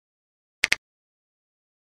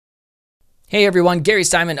Hey everyone, Gary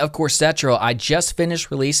Simon of Coursetro. I just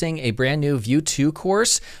finished releasing a brand new Vue 2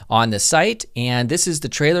 course on the site, and this is the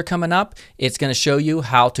trailer coming up. It's going to show you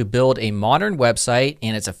how to build a modern website,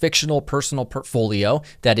 and it's a fictional personal portfolio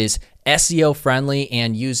that is SEO friendly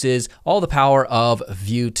and uses all the power of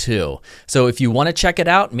Vue 2. So if you want to check it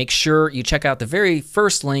out, make sure you check out the very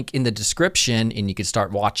first link in the description and you can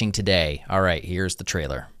start watching today. All right, here's the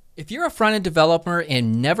trailer. If you're a front-end developer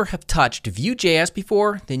and never have touched Vue.js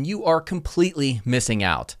before, then you are completely missing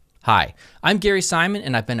out. Hi, I'm Gary Simon,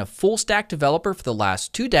 and I've been a full-stack developer for the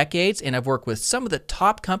last 2 decades, and I've worked with some of the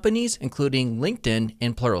top companies, including LinkedIn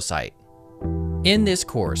and Pluralsight. In this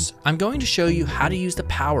course, I'm going to show you how to use the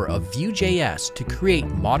power of Vue.js to create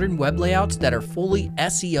modern web layouts that are fully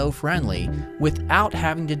SEO-friendly without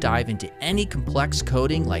having to dive into any complex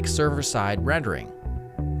coding like server-side rendering.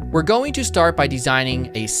 We're going to start by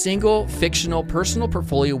designing a single fictional personal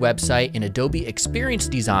portfolio website in Adobe Experience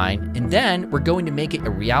Design, and then we're going to make it a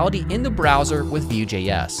reality in the browser with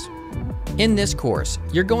Vue.js. In this course,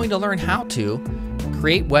 you're going to learn how to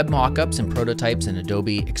create web mockups and prototypes in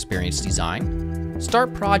Adobe Experience Design,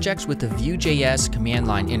 start projects with the Vue.js command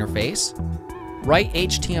line interface, write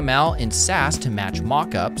HTML in Sass to match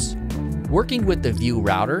mockups, working with the Vue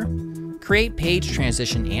Router, create page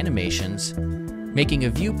transition animations, making a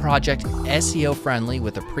Vue project SEO friendly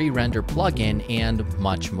with a Prerender plugin, and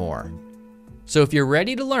much more. So if you're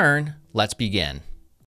ready to learn, let's begin.